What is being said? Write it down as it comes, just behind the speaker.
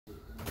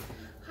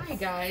Hi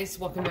guys,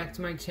 welcome back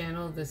to my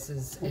channel. This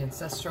is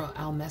Ancestral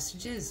Owl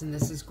Messages, and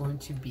this is going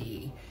to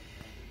be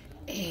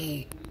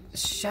a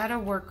shadow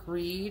work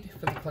read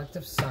for the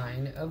collective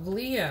sign of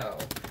Leo.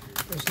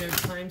 There's no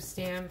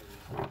timestamp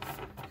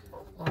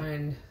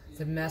on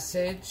the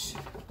message.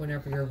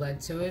 Whenever you're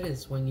led to it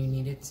is when you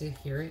needed to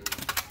hear it.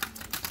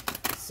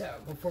 So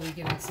before we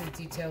get into the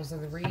details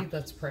of the read,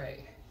 let's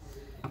pray.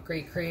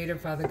 Great Creator,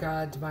 Father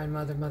God, Divine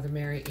Mother, Mother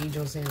Mary,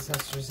 angels,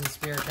 ancestors, and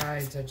spirit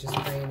guides, I just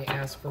pray and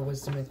ask for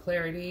wisdom and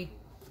clarity.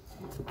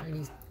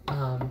 Any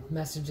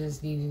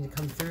messages needing to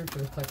come through for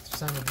the collective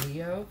sign of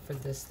Leo for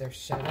this, their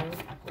shadow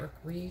work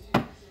read.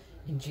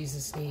 In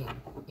Jesus' name,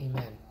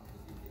 amen.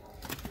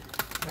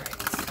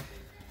 Alright.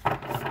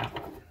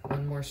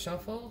 One more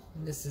shuffle.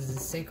 This is a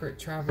Sacred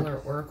Traveler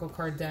Oracle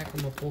card deck. I'm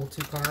going to pull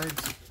 2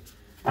 cards.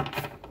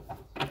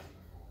 And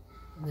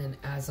then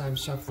as I'm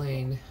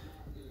shuffling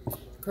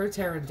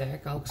Tarot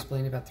deck, I'll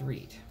explain about the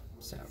read.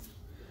 So,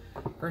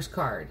 first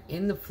card,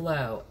 in the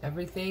flow,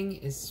 everything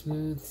is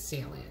smooth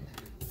sailing.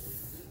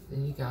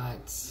 Then you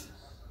got,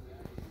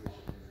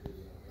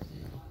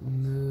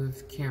 move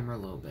the camera a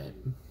little bit.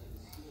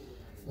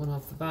 One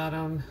off the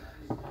bottom,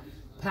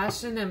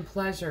 passion and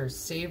pleasure,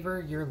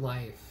 savor your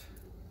life.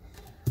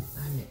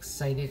 I'm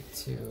excited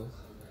to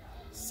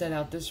set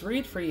out this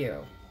read for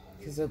you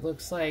because it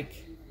looks like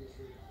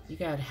you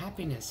got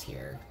happiness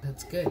here.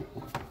 That's good.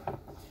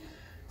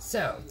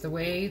 So, the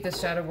way the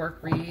shadow work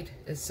read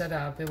is set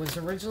up, it was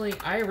I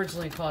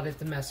originally called it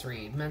the mess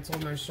read, mental,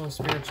 emotional,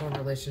 spiritual, and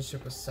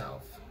relationship with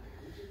self.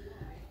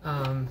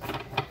 But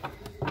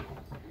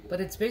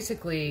it's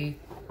basically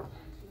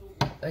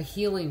a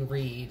healing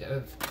read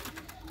of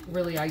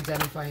really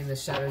identifying the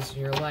shadows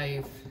in your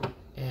life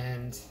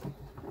and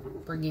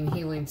bringing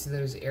healing to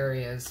those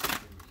areas.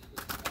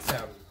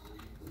 So,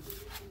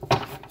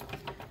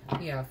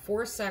 yeah,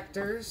 4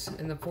 sectors,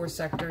 and the 4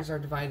 sectors are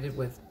divided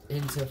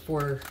into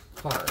 4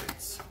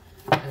 cards,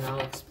 and I'll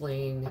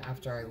explain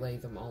after I lay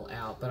them all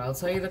out, but I'll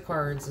tell you the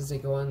cards as they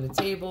go on the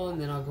table,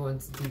 and then I'll go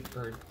into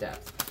deeper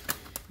depth.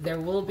 There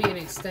will be an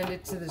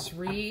extended to this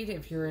read.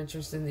 If you're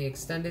interested in the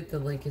extended, the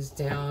link is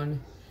down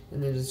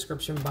in the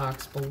description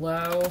box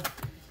below,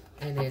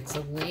 and it's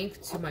a link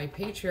to my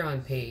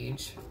Patreon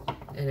page,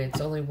 and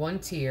it's only 1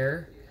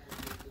 tier,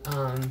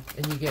 and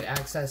you get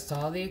access to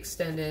all the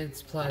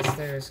extendeds, plus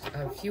there's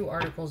a few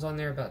articles on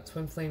there about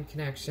Twin Flame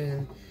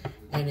Connection,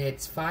 and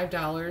it's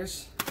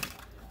 $5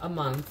 a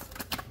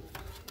month.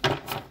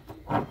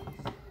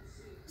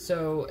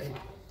 So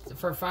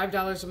for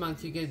 $5 a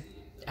month you get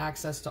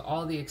access to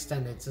all the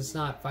extendeds. It's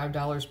not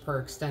 $5 per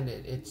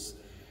extended, it's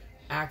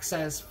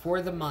access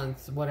for the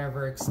month,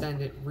 whatever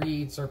extended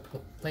reads are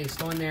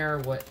placed on there,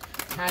 what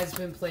has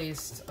been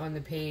placed on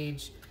the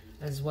page,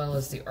 as well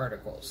as the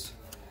articles.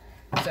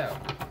 So,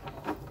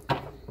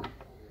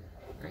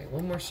 alright,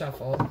 one more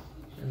shuffle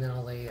and then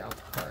I'll lay out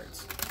the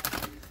cards.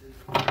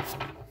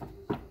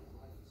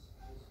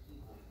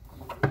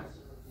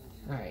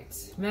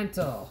 Alright,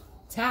 mental,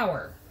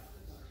 Tower.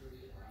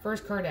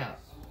 First card out.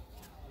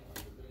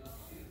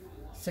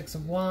 6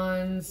 of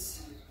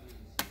Wands,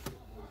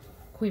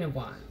 Queen of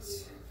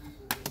Wands,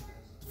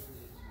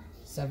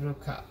 7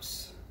 of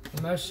Cups.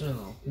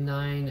 Emotional,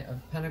 9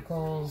 of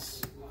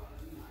Pentacles,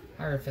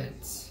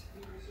 Hierophant.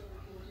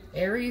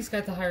 Aries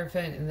got the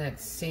Hierophant in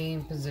that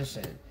same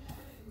position.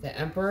 The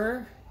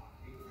Emperor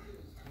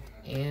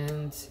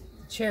and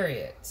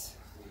Chariot.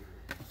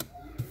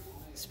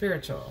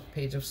 Spiritual,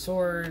 Page of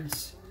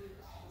Swords,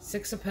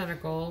 6 of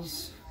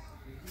Pentacles,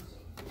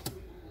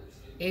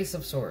 Ace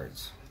of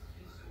Swords,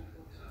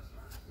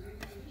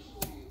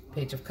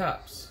 Page of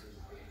Cups.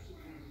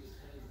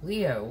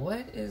 Leo,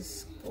 what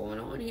is going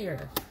on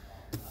here?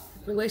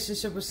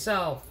 Relationship with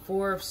self,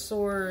 4 of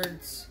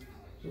Swords,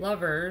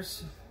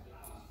 Lovers,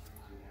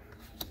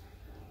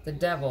 the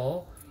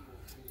Devil,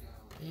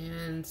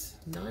 and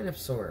 9 of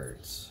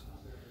Swords.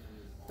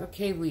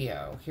 Okay,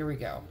 Leo, here we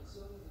go.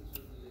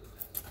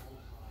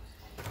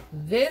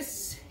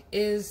 This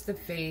is the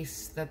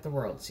face that the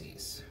world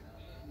sees.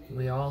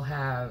 We all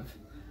have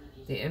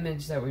the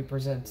image that we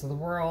present to the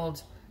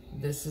world.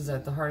 This is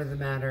at the heart of the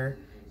matter.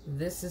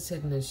 This is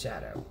hidden in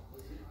shadow.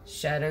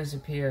 Shadows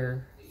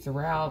appear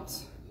throughout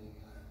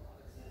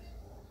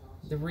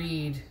the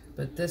read,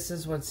 but this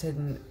is what's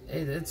hidden.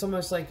 It's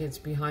almost like it's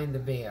behind the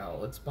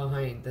veil. It's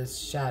behind this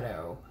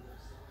shadow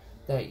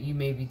that you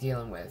may be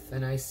dealing with.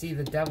 And I see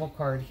the Devil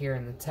card here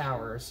in the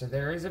Tower, so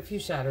there is a few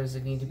shadows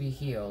that need to be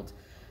healed,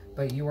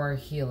 but you are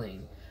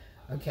healing.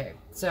 Okay,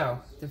 so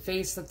the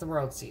face that the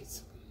world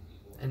sees.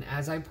 And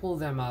as I pull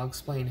them, I'll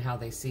explain how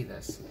they see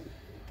this.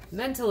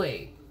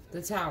 Mentally,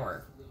 the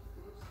Tower.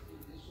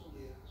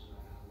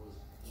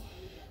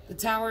 The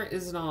Tower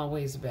isn't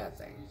always a bad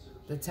thing.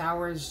 The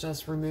Tower is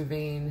just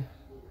removing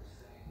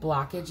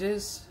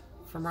blockages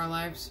from our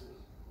lives.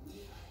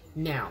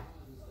 Now,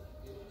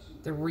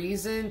 the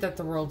reason that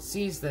the world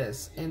sees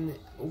this, and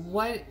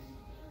what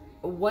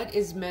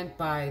is meant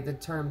by the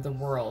term the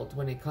world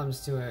when it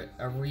comes to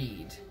a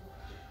read,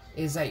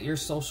 is that your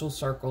social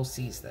circle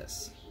sees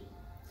this.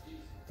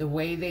 The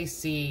way they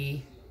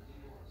see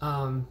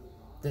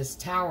this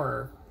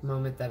tower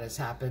moment that has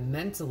happened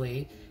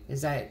mentally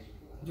is that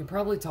you're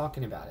probably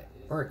talking about it,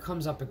 or it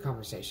comes up in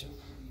conversation.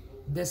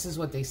 This is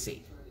what they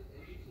see.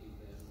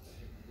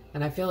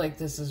 And I feel like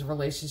this is a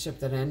relationship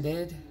that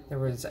ended. There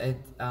was a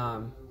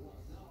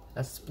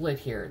split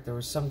here. There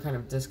was some kind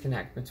of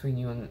disconnect between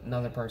you and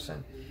another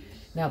person.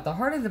 Now, at the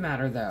heart of the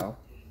matter, though,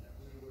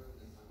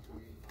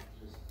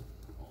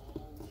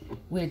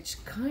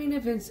 which kind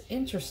of is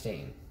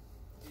interesting,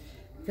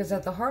 because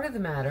at the heart of the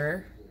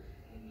matter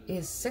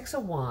is Six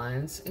of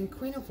Wands and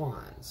Queen of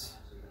Wands.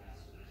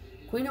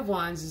 Queen of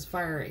Wands is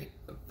fiery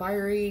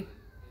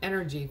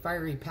energy,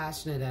 fiery,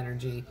 passionate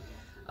energy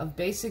of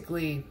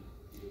basically,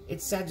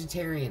 it's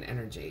Sagittarian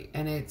energy,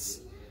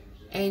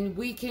 and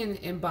we can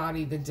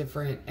embody the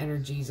different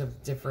energies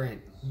of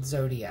different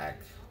zodiac.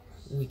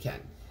 We can.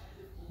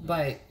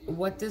 But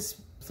what this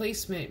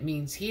placement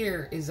means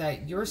here is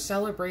that you're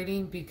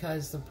celebrating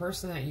because the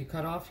person that you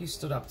cut off, you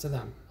stood up to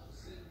them.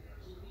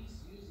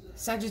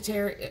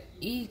 Sagittarius,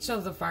 each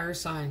of the fire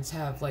signs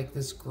have like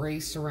this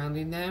grace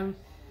surrounding them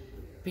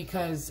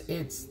because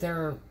it's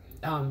their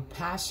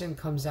passion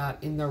comes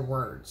out in their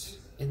words,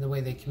 in the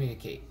way they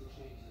communicate.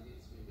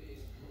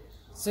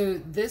 So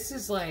this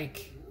is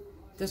like,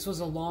 this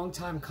was a long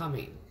time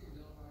coming.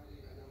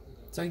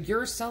 So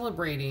you're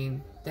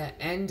celebrating the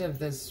end of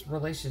this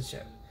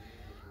relationship.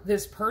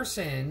 This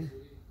person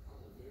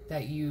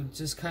that you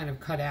just kind of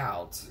cut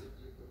out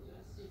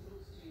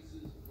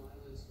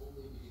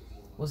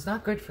was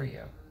not good for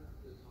you.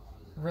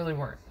 Really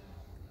weren't.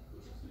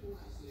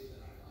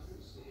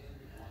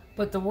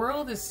 But the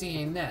world is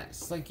seeing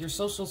this. Like your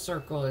social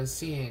circle is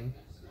seeing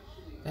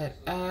that,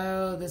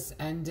 oh, this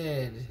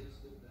ended.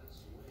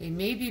 They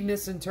may be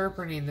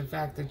misinterpreting the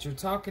fact that you're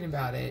talking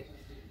about it.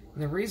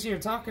 And the reason you're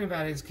talking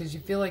about it is because you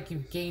feel like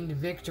you've gained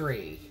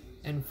victory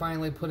and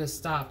finally put a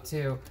stop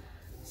to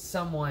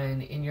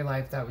someone in your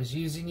life that was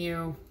using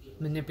you,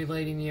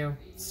 manipulating you,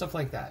 stuff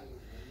like that.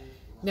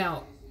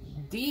 Now,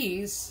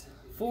 these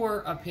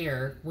four up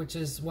here, which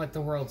is what the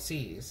world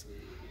sees,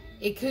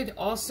 it could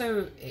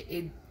also,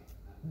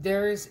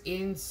 there's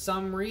in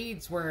some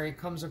reads where it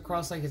comes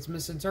across like it's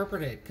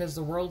misinterpreted because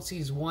the world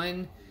sees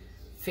one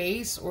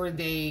face, or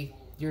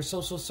your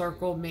social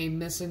circle may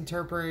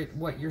misinterpret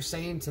what you're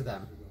saying to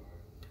them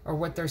or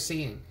what they're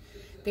seeing.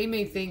 They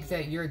may think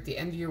that you're at the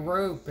end of your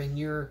rope and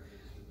you're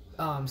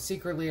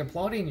secretly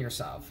applauding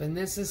yourself. And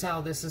this is how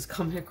this is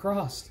coming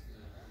across,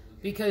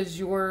 because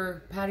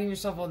you're patting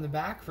yourself on the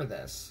back for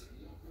this.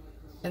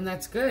 And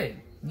that's good.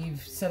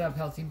 You've set up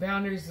healthy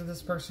boundaries with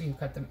this person. You've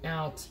cut them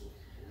out.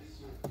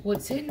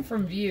 What's hidden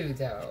from view,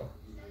 though,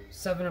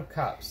 Seven of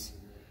Cups.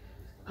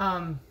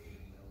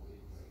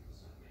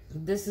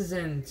 This is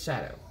in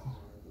shadow.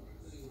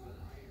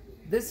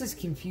 This is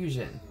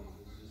confusion.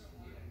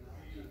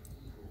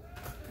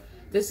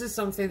 This is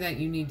something that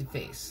you need to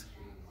face.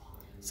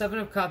 Seven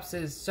of Cups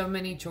is so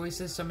many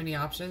choices, so many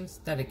options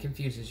that it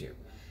confuses you.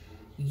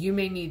 You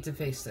may need to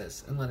face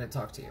this and let it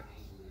talk to you.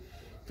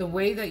 The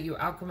way that you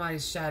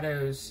alchemize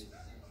shadows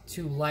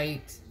to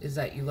light is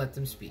that you let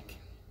them speak,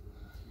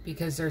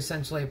 because they're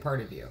essentially a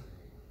part of you.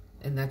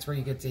 And that's where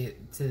you get to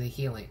the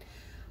healing.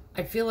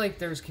 I feel like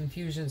there's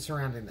confusion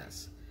surrounding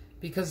this,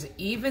 because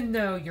even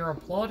though you're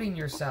applauding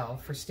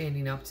yourself for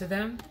standing up to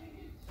them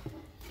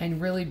and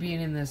really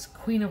being in this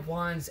Queen of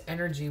Wands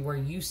energy where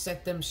you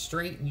set them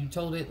straight and you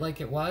told it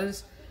like it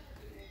was,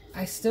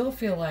 I still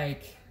feel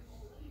like,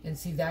 and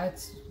see,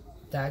 that's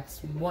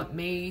what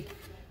may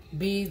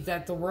be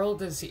that the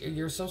world is,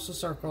 your social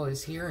circle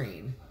is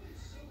hearing,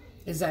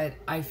 is that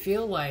I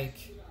feel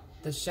like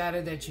the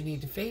shadow that you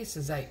need to face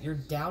is that you're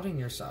doubting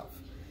yourself.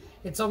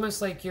 It's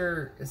almost like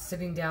you're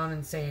sitting down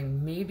and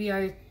saying, maybe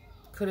I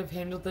could have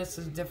handled this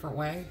a different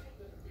way.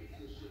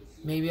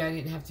 Maybe I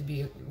didn't have to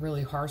be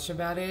really harsh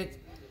about it.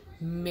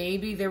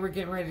 Maybe they were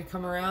getting ready to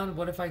come around.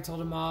 What if I told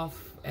them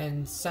off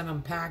and sent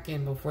them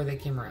packing before they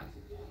came around?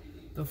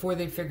 Before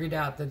they figured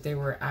out that they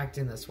were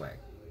acting this way.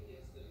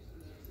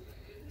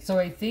 So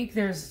I think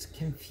there's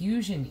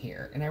confusion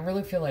here. And I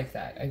really feel like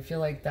that. I feel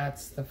like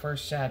that's the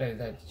first shadow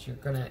that you're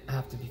going to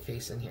have to be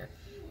facing here.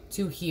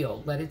 To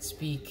heal. Let it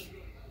speak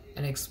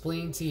and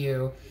explain to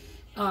you.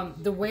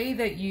 The way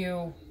that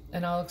you,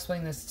 and I'll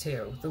explain this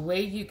too. The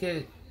way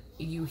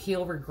you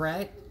heal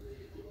regret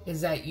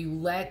is that you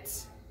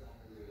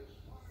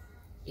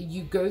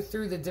go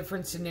through the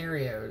different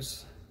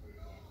scenarios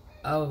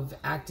of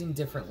acting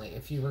differently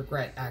if you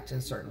regret acting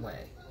a certain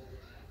way.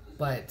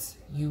 But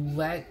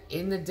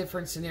in the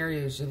different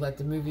scenarios, you let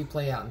the movie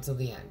play out until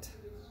the end.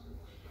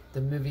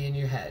 The movie in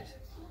your head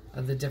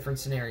of the different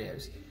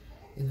scenarios.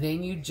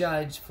 Then you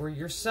judge for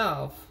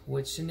yourself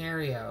which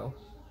scenario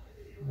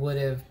would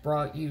have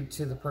brought you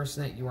to the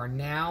person that you are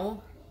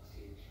now,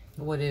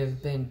 would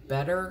have been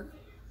better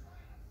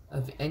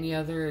of any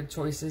other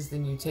choices.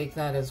 Then you take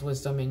that as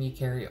wisdom and you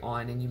carry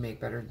on and you make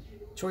better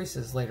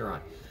choices later on.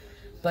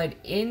 But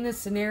in the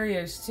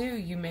scenarios too,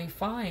 you may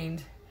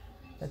find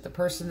that the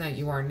person that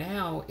you are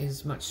now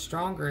is much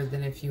stronger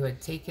than if you had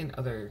taken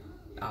other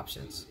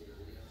options.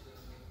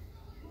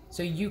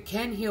 So you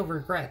can heal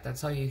regret.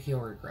 That's how you heal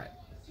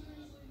regret.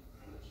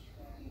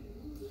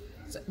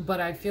 But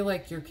I feel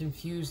like you're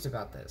confused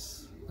about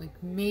this. Like,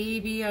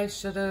 maybe I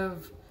should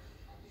have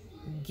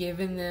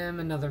given them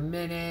another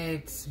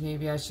minute.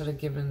 Maybe I should have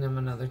given them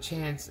another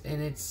chance.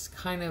 And it's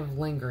kind of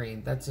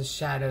lingering. That's a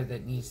shadow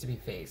that needs to be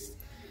faced.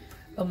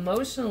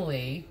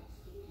 Emotionally,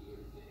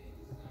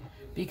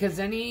 because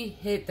any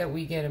hit that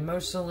we get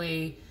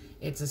emotionally,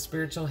 it's a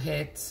spiritual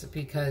hit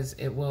because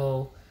it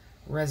will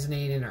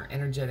resonate in our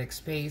energetic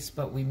space,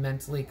 but we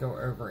mentally go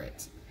over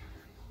it.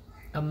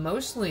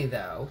 Emotionally,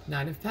 though,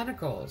 Knight of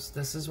Pentacles,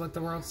 this is what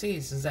the world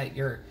sees, is that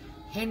you're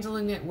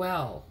handling it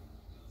well.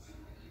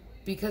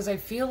 Because I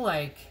feel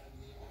like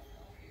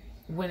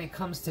when it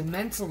comes to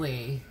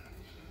mentally,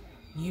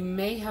 you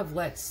may have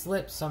let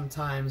slip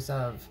sometimes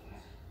of,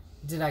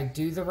 did I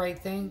do the right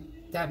thing?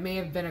 That may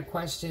have been a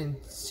question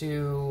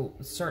to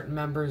certain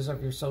members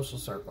of your social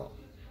circle.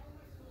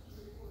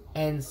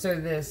 And so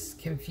this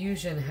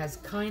confusion has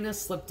kind of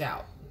slipped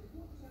out.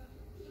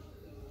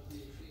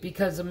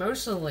 Because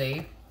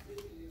emotionally,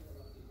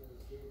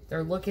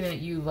 they're looking at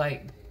you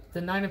like,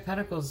 the Nine of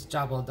Pentacles,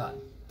 job well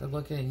done. They're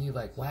looking at you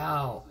like,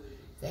 wow,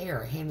 they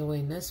are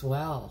handling this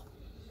well.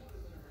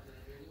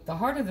 The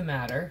heart of the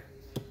matter,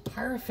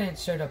 Hierophant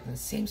showed up in the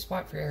same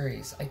spot for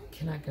Aries. I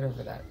cannot get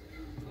over that.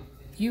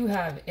 You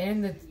have,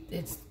 and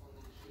it's,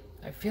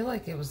 I feel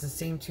like it was the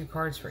same two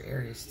cards for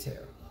Aries too.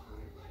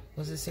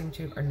 Was it the same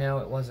two? Or no,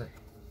 it wasn't.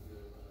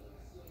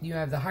 You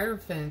have the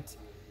Hierophant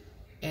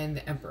and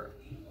the Emperor.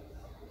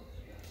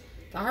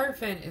 The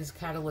Hierophant is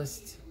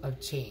catalyst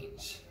of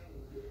change.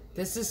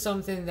 This is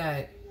something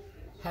that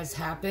has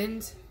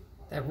happened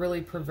that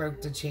really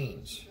provoked a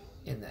change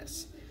in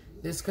this.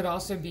 This could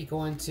also be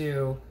going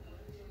to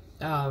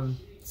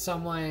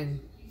someone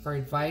for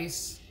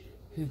advice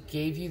who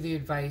gave you the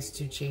advice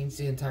to change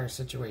the entire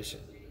situation.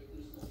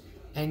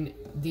 And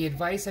the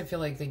advice I feel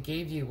like they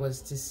gave you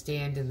was to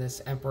stand in this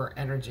Emperor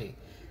energy.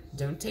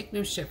 Don't take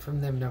no shit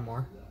from them no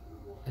more.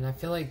 And I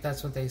feel like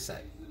that's what they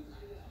said.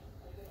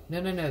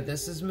 No,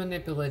 this is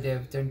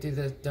manipulative. Don't do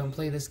this. Don't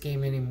play this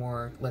game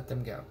anymore. Let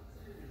them go.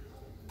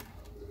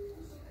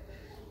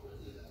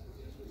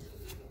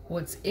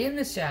 What's in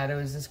the shadow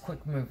is this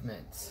quick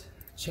movement.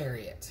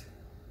 Chariot.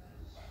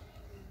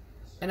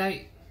 And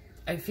I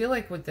feel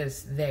like with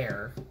this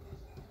there,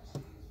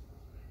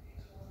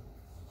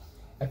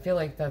 I feel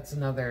like that's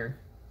another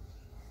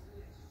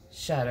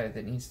shadow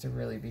that needs to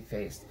really be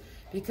faced.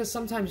 Because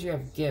sometimes you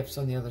have gifts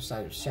on the other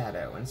side of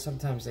shadow, and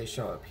sometimes they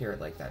show up here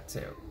like that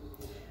too.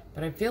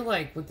 But I feel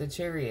like with the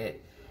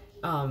Chariot,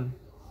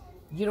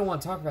 you don't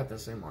want to talk about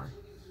this anymore.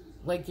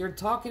 Like, you're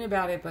talking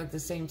about it, but at the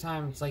same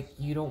time, it's like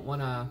you don't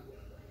want to...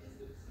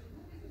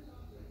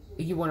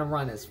 You want to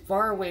run as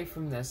far away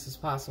from this as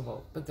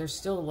possible. But there's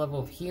still a level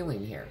of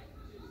healing here.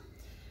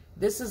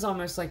 This is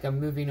almost like a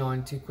moving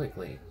on too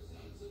quickly.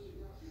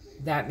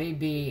 That may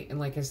be, and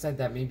like I said,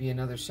 that may be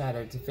another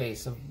shadow to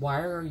face of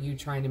why are you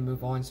trying to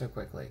move on so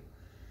quickly?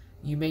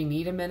 You may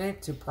need a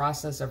minute to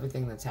process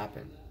everything that's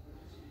happened.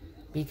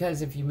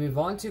 Because if you move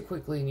on too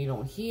quickly and you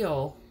don't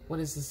heal, what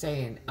is the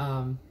saying?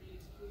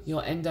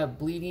 You'll end up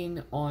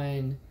bleeding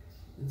on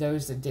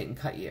those that didn't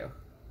cut you.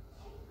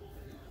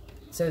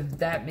 So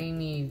that may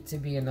need to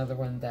be another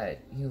one that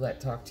you let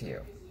talk to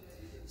you.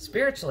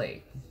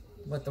 Spiritually,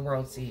 what the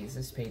world sees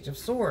is Page of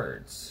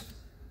Swords.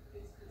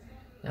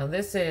 Now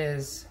this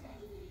is...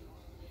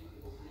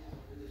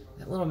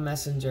 That little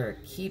messenger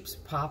keeps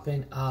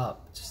popping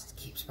up. Just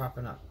keeps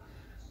popping up.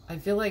 I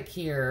feel like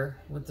here,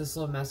 with this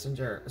little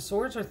messenger,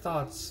 swords are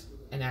thoughts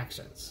and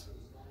actions.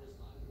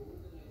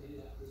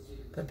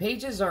 But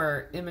pages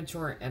are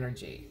immature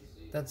energy.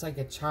 That's like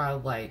a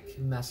childlike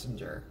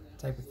messenger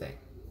type of thing.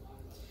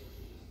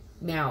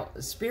 Now,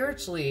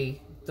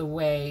 spiritually, the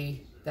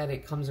way that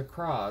it comes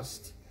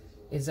across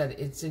is that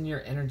it's in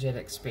your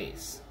energetic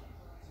space.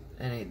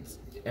 And it's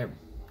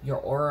your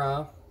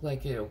aura,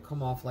 like it'll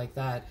come off like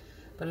that.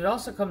 But it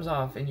also comes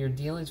off in your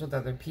dealings with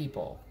other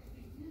people.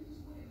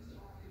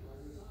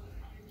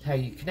 How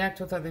you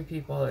connect with other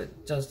people,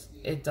 it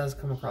does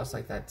come across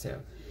like that too.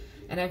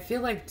 And I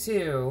feel like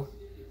too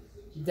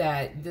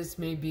that this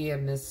may be a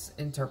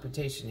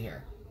misinterpretation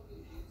here.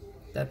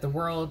 That the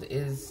world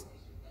is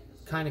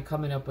kind of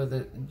coming up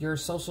with your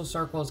social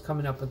circle is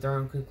coming up with their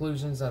own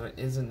conclusions that it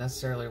isn't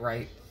necessarily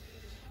right.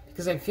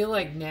 Because I feel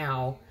like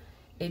now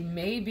it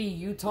may be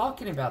you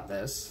talking about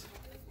this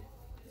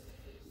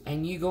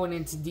and you going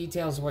into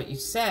details of what you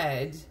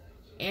said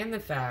and the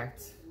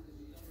fact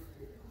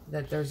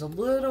that there's a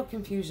little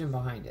confusion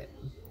behind it.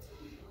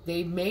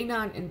 They may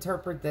not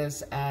interpret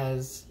this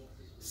as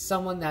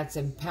someone that's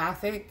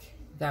empathic,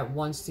 that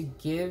wants to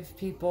give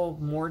people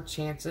more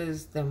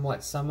chances than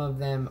what some of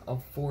them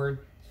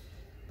afford,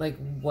 like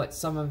what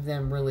some of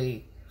them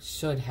really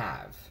should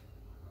have.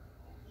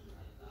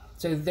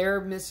 So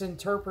they're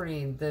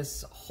misinterpreting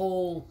this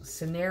whole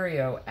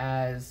scenario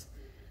as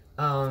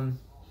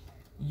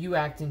you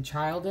acting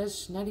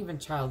childish, not even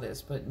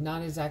childish, but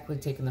not exactly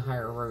taking the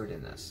higher road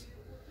in this.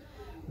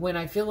 When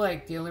I feel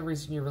like the only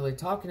reason you're really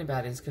talking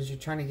about it is because you're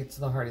trying to get to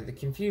the heart of the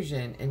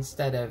confusion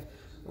instead of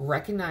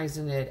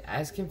recognizing it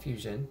as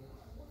confusion,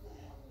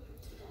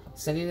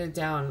 sitting it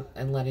down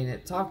and letting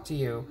it talk to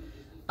you,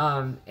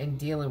 and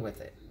dealing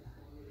with it.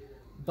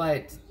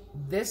 But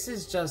this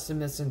is just a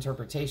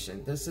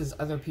misinterpretation. This is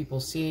other people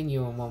seeing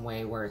you in one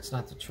way where it's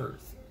not the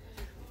truth.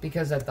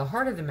 Because at the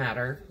heart of the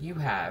matter, you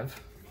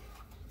have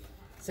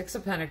Six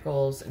of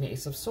Pentacles and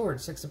Ace of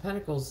Swords. Six of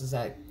Pentacles is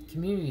that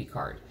community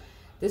card.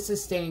 This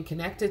is staying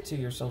connected to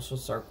your social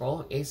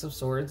circle. Ace of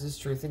Swords is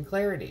truth and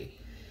clarity.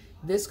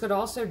 This could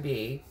also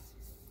be,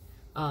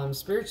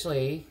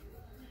 spiritually,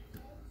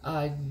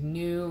 a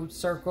new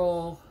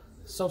circle,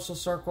 social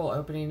circle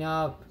opening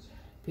up.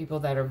 People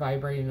that are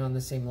vibrating on the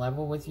same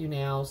level with you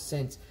now.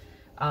 Since,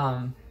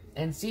 and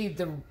see,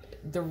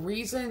 the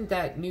reason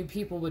that new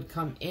people would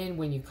come in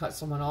when you cut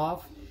someone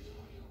off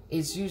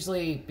is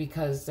usually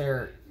because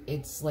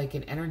it's like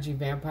an energy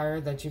vampire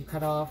that you've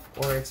cut off,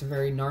 or it's a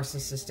very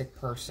narcissistic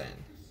person.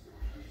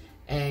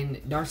 And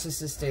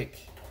narcissistic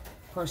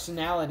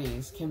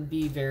personalities can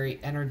be very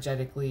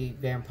energetically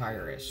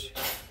vampire-ish,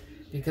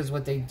 because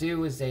what they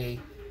do is they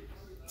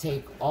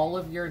take all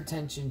of your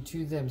attention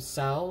to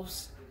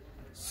themselves,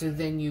 so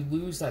then you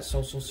lose that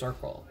social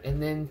circle,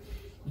 and then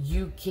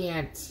you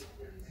can't,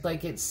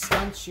 like, it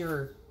stunts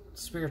your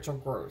spiritual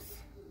growth.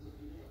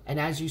 And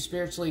as you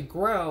spiritually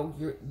grow,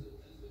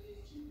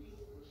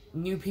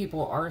 new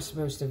people are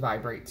supposed to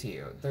vibrate to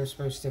you. They're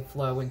supposed to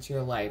flow into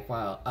your life,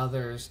 while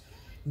others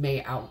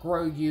may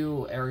outgrow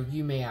you, or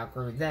you may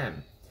outgrow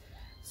them.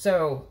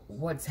 So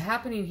what's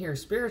happening here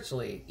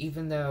spiritually,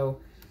 even though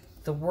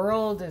the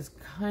world is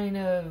kind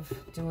of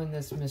doing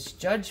this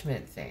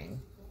misjudgment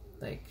thing,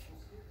 like,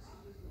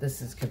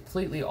 this is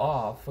completely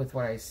off with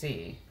what I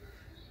see.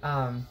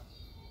 I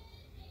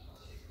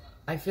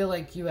feel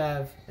like you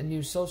have a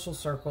new social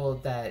circle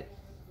that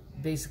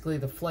basically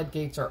the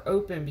floodgates are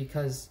open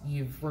because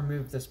you've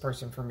removed this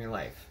person from your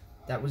life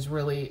that was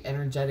really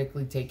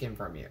energetically taken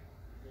from you.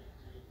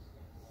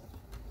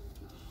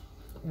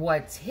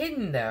 What's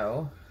hidden,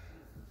 though,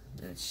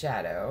 in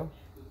shadow,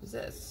 is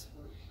this.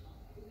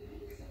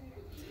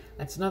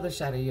 That's another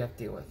shadow you have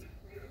to deal with.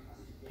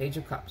 Page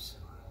of Cups.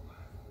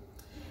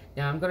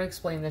 Now, I'm going to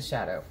explain this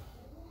shadow.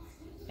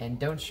 And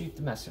don't shoot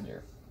the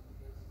messenger.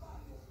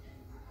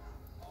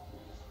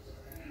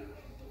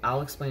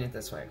 I'll explain it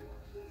this way.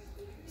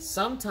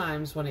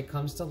 Sometimes when it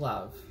comes to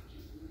love,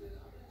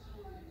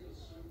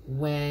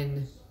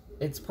 when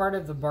it's part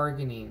of the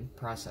bargaining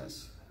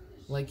process,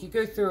 like you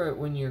go through it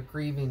when you're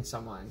grieving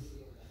someone,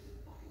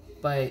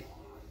 but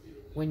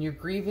when you're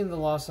grieving the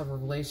loss of a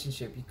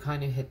relationship, you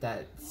kind of hit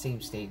that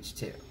same stage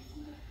too.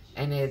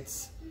 And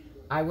it's,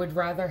 I would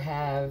rather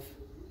have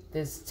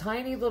this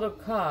tiny little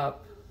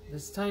cup,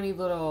 this tiny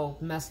little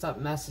messed up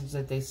message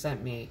that they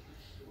sent me,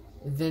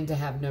 than to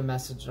have no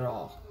message at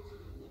all.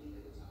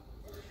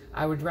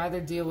 I would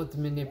rather deal with the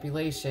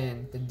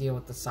manipulation than deal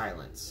with the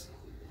silence.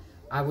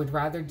 I would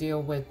rather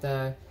deal with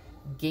the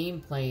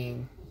game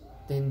playing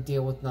than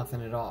deal with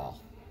nothing at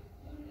all.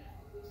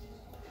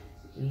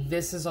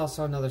 This is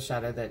also another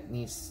shadow that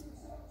needs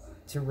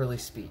to really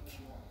speak.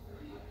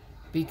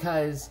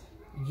 Because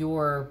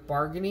you're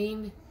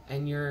bargaining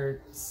and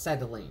you're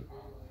settling.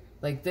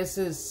 Like, this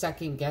is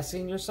second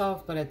guessing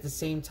yourself, but at the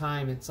same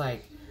time, it's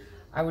like,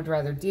 I would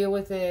rather deal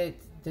with it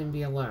than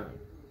be alone.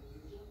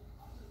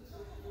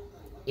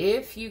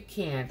 If you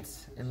can't,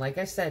 and like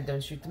I said,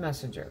 don't shoot the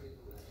messenger.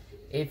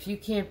 If you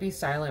can't be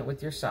silent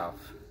with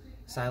yourself,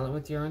 silent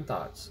with your own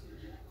thoughts,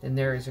 then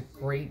there is a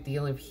great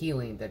deal of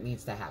healing that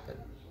needs to happen.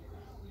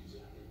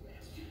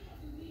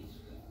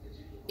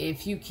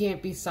 If you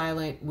can't be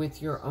silent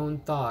with your own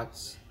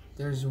thoughts,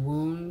 there's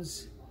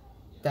wounds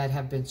that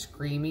have been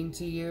screaming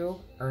to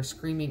you or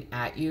screaming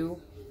at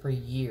you for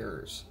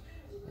years.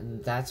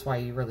 And that's why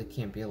you really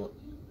can't be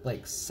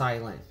like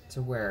silent,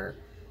 to where,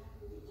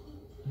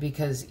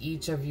 because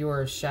each of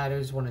your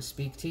shadows want to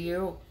speak to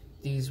you.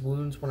 These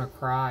wounds want to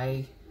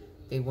cry.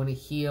 They want to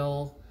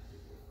heal.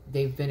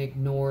 They've been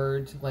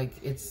ignored. Like,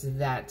 it's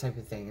that type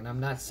of thing. And I'm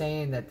not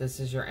saying that this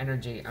is your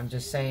energy. I'm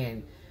just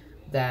saying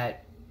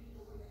that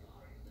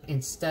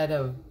instead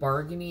of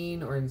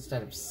bargaining or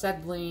instead of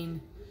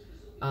settling,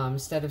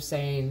 instead of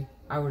saying,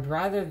 I would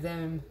rather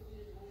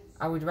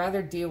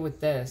deal with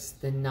this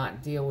than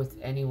not deal with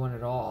anyone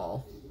at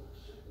all,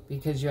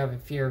 because you have a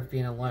fear of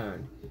being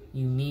alone,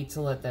 you need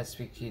to let that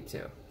speak to you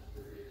too.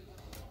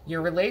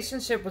 Your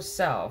relationship with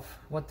self,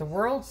 what the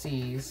world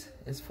sees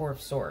is Four of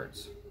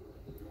Swords.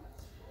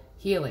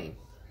 Healing,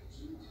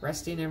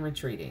 resting and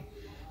retreating.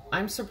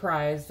 I'm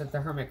surprised that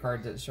the Hermit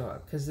card didn't show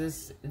up, because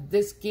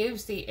this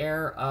gives the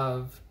air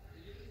of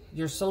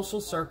your social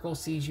circle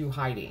sees you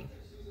hiding.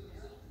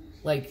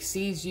 Like,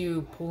 sees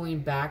you pulling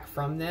back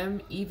from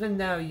them, even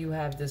though you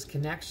have this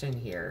connection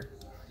here.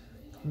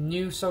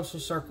 New social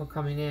circle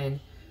coming in.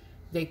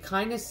 They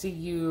kind of see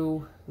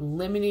you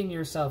limiting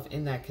yourself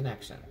in that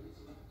connection.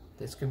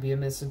 This could be a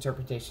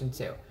misinterpretation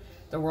too.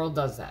 The world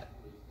does that.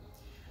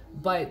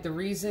 But the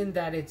reason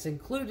that it's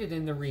included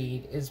in the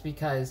read is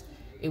because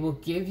it will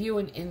give you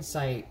an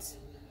insight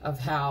of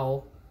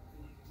how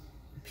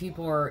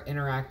people are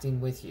interacting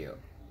with you.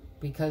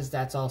 Because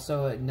that's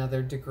also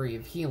another degree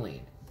of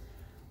healing.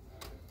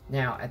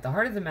 Now, at the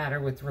heart of the matter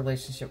with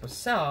relationship with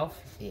self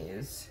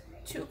is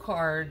 2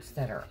 cards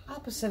that are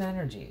opposite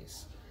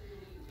energies.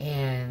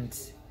 And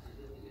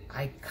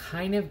I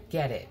kind of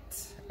get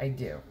it. I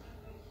do.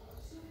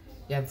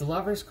 You have the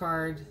Lover's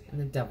card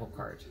and the Devil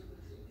card.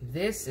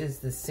 This is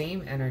the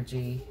same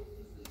energy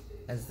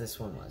as this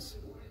one was.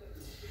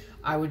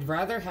 I would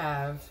rather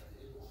have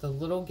the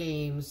little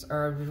games,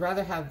 or I would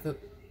rather have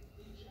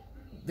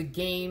the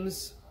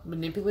games,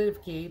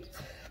 manipulative games,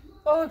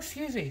 oh,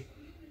 excuse me,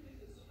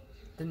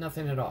 than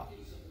nothing at all.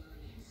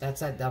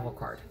 That's that Devil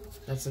card.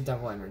 That's the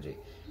Devil energy.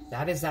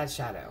 That is that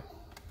shadow.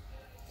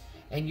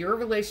 And your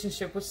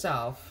relationship with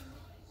self,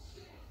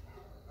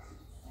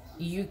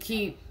 you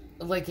keep,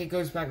 like, it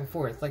goes back and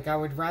forth. Like, I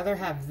would rather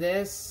have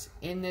this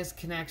in this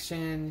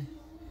connection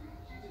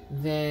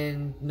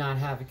than not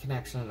have a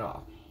connection at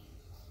all.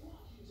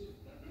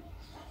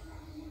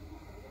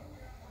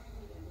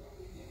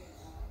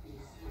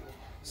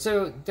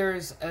 So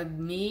there's a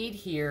need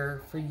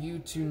here for you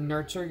to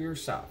nurture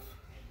yourself,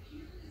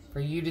 for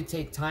you to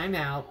take time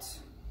out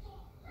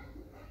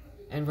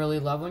and really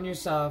love on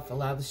yourself,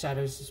 allow the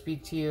shadows to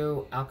speak to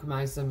you,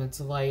 alchemize them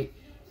into light,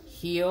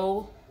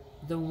 heal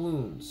the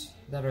wounds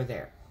that are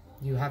there.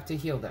 You have to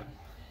heal them.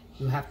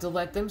 You have to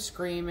let them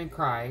scream and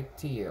cry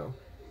to you.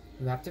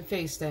 You have to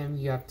face them.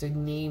 You have to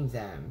name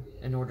them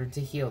in order to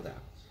heal them.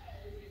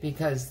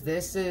 Because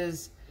this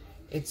is,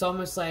 it's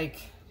almost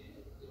like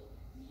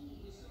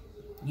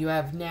you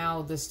have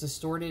now this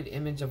distorted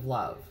image of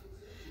love.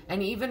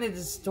 And even a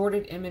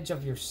distorted image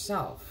of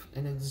yourself.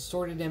 And a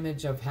distorted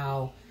image of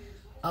how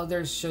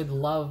others should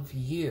love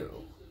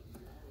you.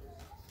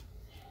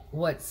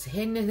 What's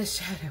hidden in the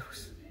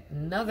shadows.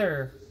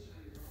 Another,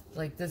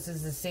 like, this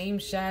is the same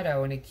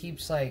shadow, and it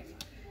keeps, like,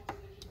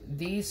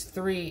 these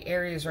 3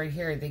 areas right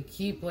here, they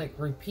keep, like,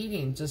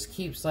 repeating. Just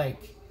keeps,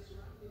 like,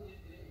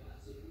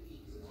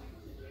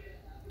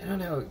 I don't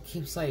know, it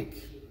keeps,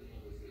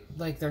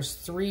 like there's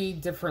 3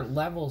 different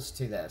levels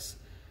to this.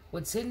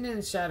 What's hidden in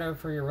the shadow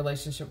for your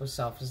relationship with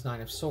self is 9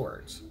 of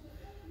Swords.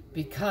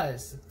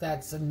 Because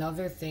that's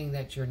another thing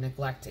that you're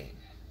neglecting.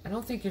 I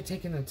don't think you're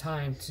taking the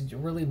time to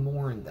really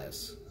mourn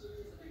this.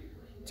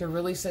 To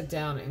really sit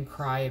down and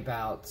cry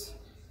about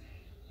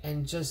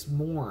and just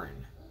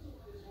mourn.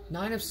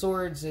 9 of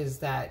Swords is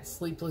that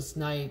sleepless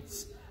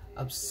nights,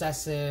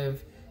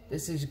 obsessive.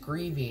 This is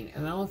grieving.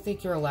 And I don't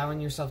think you're allowing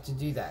yourself to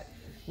do that.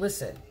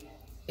 Listen,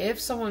 if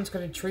someone's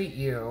going to treat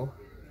you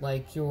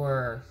like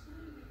you're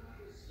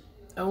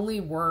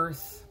only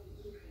worth,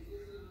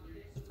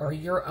 or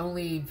you're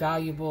only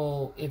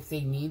valuable if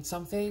they need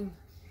something,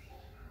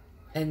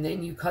 and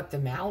then you cut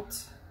them out,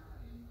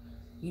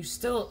 it's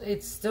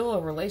still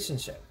a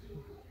relationship.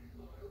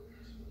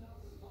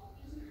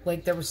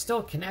 Like, there was still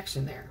a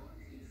connection there.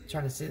 I'm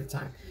trying to see the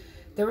time.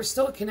 There was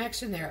still a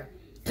connection there.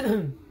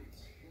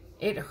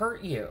 It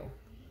hurt you.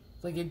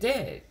 Like, it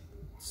did.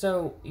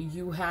 So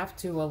you have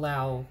to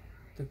allow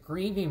the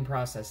grieving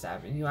process to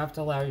happen. You have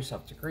to allow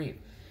yourself to grieve.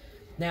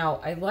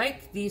 Now, I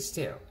like these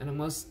 2, and I'm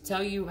going to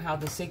tell you how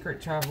the Sacred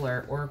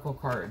Traveler Oracle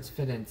cards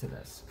fit into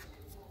this.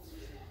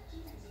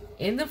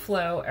 In the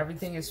flow,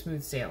 everything is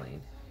smooth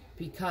sailing,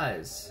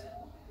 because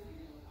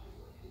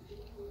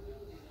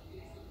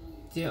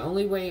the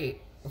only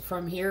way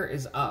from here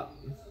is up.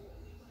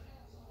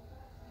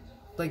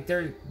 Like,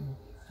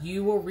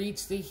 you will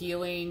reach the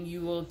healing,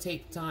 you will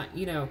take time,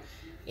 you know,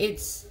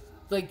 it's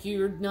like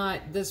you're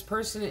not, this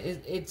person is,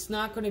 it's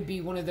not going to be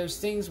one of those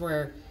things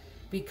where,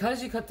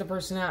 because you cut the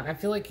person out, I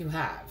feel like you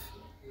have,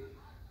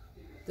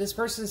 this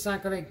person's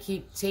not going to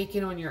keep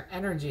taking on your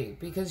energy.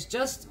 Because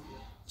just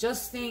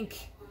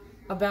think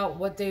about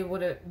what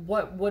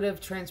would have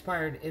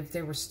transpired if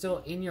they were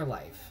still in your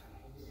life.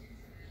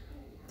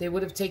 They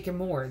would have taken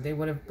more. They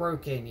would have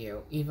broken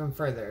you even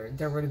further.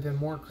 There would have been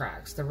more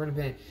cracks. There would have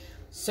been,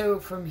 so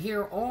from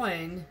here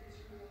on,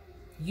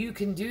 you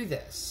can do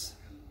this.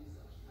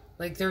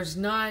 Like, there's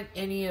not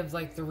any of,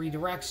 like, the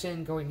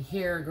redirection, going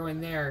here,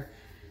 going there.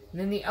 And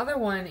then the other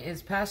one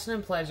is passion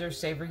and pleasure,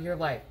 savor your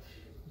life.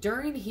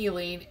 During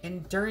healing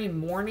and during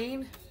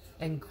mourning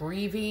and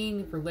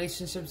grieving,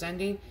 relationships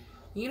ending,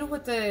 you know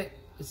what the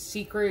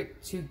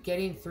secret to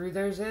getting through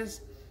those is?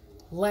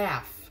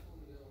 Laugh.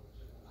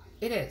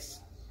 It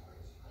is.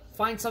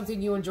 Find something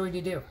you enjoy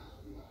to do.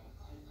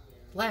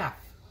 Laugh.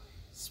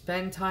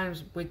 Spend time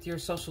with your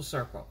social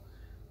circle.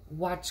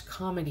 Watch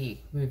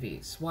comedy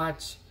movies.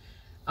 Watch,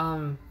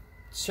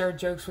 share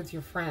jokes with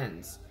your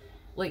friends.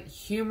 Like,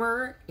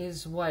 humor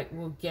is what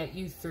will get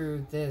you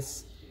through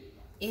this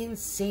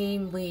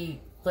insanely,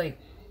 like,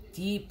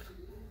 deep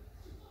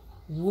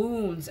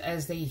wounds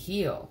as they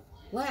heal.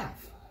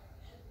 Laugh.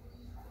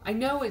 I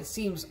know it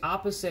seems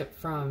opposite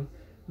from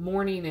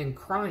mourning and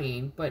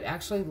crying, but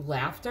actually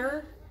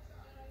laughter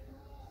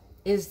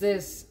is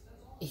this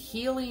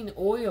healing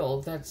oil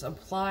that's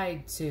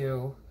applied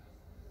to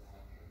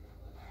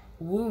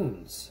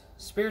wounds.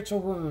 Spiritual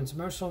wounds,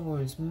 emotional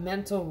wounds,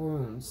 mental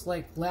wounds.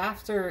 Like,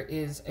 laughter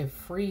is a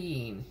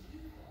freeing.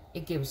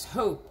 It gives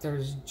hope.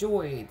 There's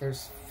joy.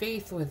 There's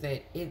faith with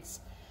it.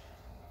 It's,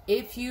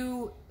 if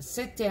you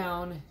sit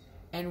down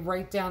and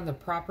write down the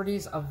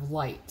properties of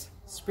light,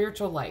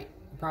 spiritual light,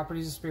 the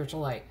properties of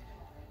spiritual light.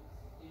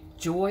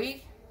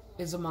 Joy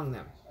is among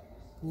them.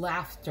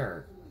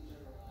 Laughter,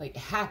 like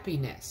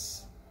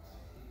happiness,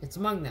 it's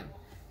among them.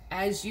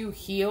 As you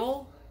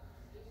heal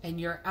and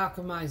you're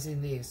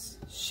alchemizing these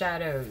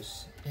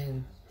shadows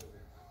and,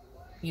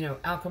 you know,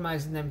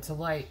 alchemizing them to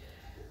light,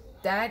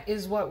 that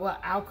is what will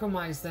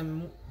alchemize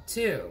them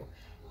too,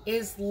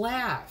 is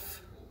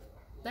laugh.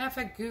 Laugh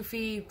at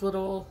goofy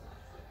little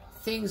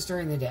things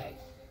during the day.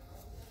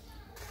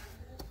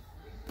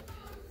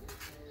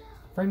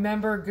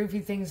 Remember goofy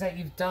things that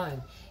you've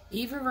done.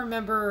 Even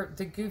remember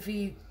the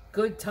goofy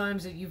good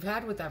times that you've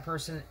had with that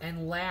person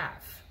and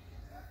laugh.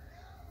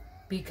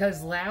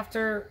 Because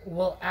laughter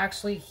will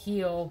actually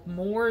heal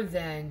more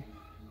than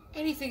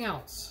anything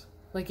else.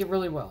 Like it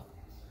really will.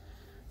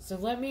 So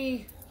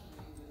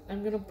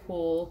I'm going to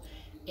pull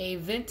a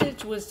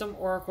Vintage Wisdom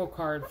Oracle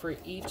card for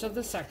each of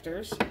the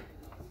sectors.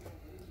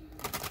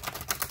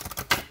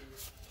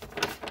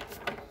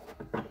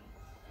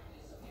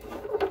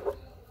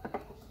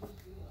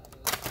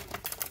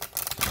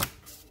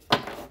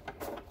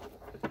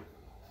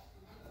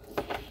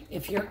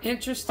 If you're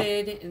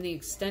interested in the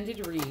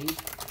extended read,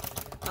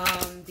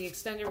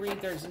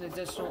 there's an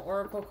additional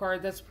oracle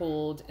card that's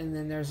pulled, and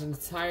then there's an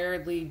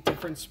entirely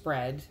different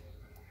spread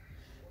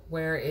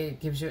where it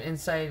gives you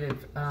insight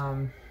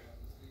of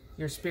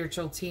your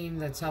spiritual team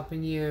that's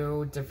helping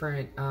you,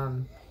 different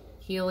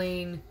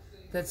healing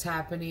that's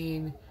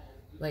happening.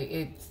 Like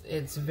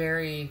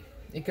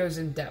it goes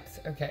in depth.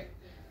 Okay,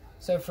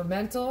 so for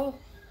mental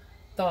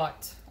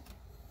thought,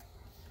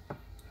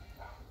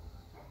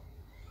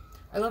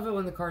 I love it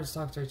when the cards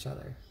talk to each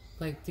other.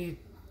 Like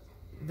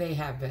they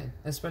have been,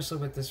 especially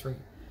with this read.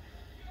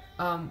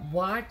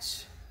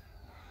 Watch,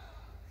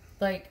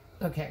 like,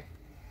 okay.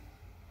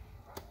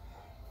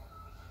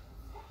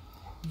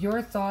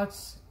 Your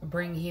thoughts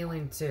bring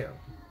healing too.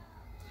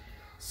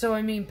 So,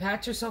 I mean,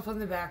 pat yourself on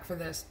the back for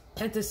this.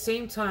 At the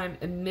same time,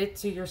 admit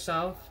to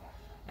yourself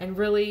and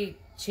really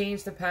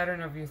change the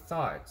pattern of your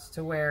thoughts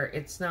to where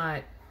it's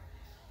not,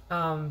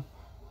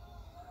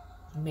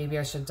 maybe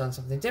I should have done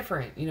something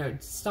different. You know,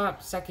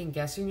 stop second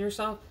guessing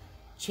yourself.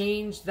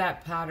 Change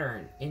that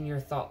pattern in your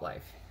thought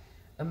life.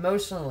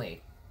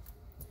 Emotionally,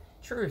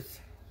 truth.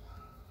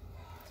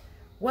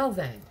 Well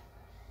then,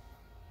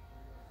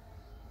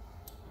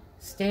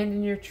 stand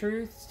in your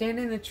truth. Stand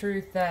in the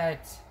truth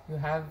that you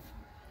have.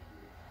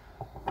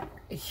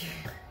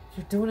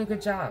 You're doing a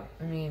good job.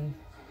 I mean,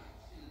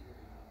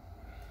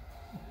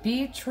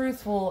 be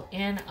truthful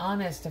and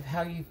honest of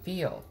how you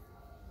feel.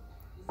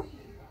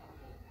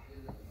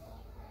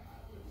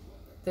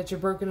 That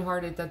you're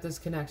brokenhearted that this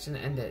connection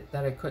ended.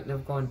 That it couldn't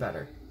have gone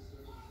better.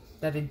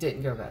 That it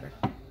didn't go better.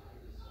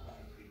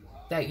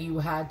 That you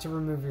had to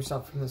remove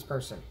yourself from this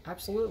person.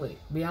 Absolutely.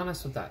 Be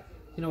honest with that.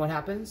 You know what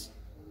happens?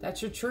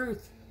 That's your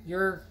truth.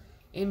 You're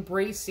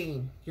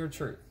embracing your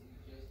truth.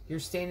 You're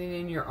standing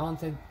in your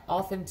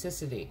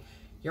authenticity.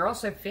 You're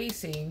also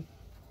facing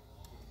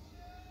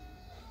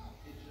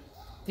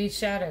these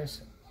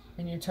shadows.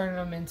 And you're turning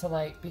them into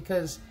light.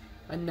 Because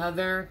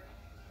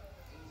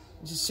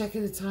just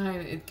checking the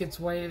time, it gets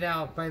whited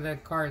out by the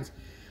cards.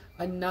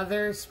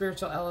 Another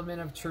spiritual element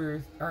of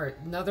truth, or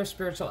another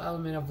spiritual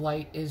element of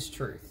light is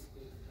truth.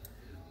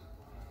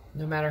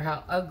 No matter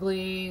how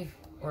ugly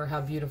or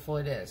how beautiful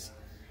it is.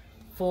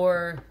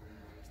 For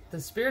the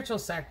spiritual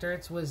sector,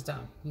 it's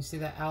wisdom. You see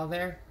that owl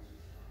there?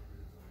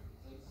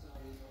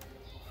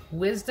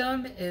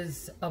 Wisdom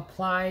is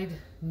applied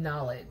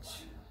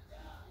knowledge.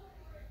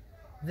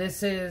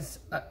 This is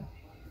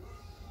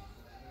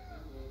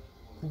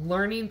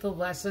learning the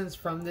lessons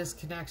from this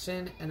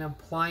connection and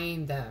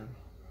applying them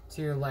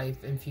to your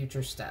life and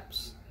future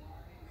steps.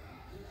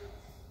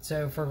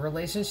 So for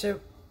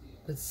relationship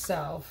with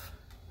self,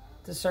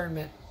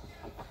 discernment,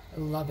 I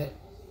love it.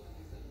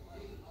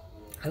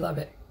 I love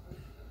it.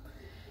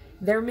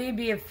 There may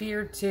be a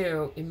fear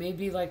too. It may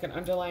be like an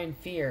underlying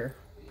fear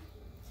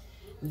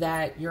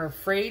that you're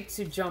afraid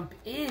to jump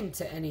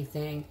into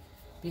anything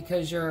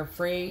because you're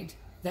afraid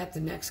that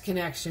the next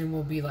connection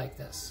will be like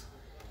this.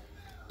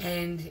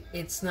 And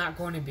it's not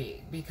going to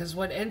be. Because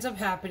what ends up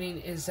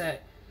happening is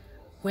that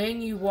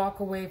when you walk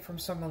away from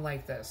someone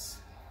like this,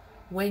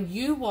 when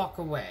you walk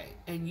away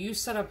and you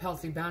set up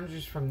healthy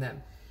boundaries from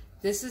them,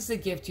 this is the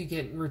gift you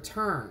get in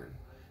return.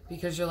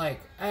 Because you're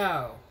like,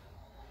 oh,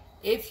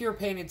 if you're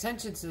paying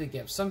attention to the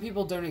gift, some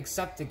people don't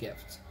accept the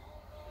gift.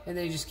 And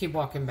they just keep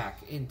walking back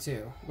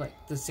into like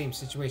the same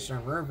situation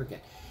over and over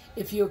again.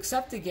 If you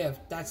accept the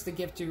gift, that's the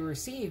gift you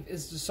receive,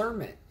 is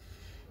discernment.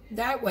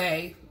 That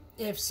way,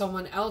 if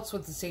someone else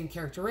with the same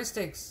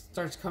characteristics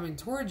starts coming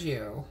towards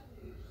you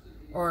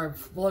or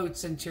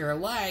floats into your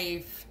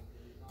life,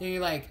 then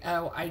you're like,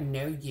 oh, I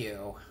know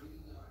you.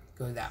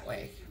 Go that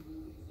way.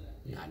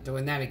 I'm not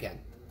doing that again.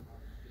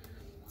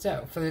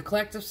 So, for the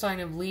collective sign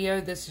of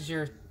Leo, this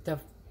is the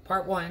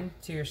part 1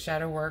 to your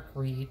Shadowwork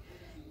read.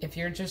 If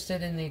you're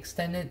interested in the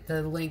extended,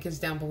 the link is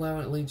down below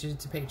and it leads you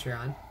to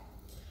Patreon.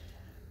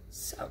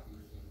 So,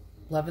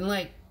 love and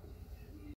light.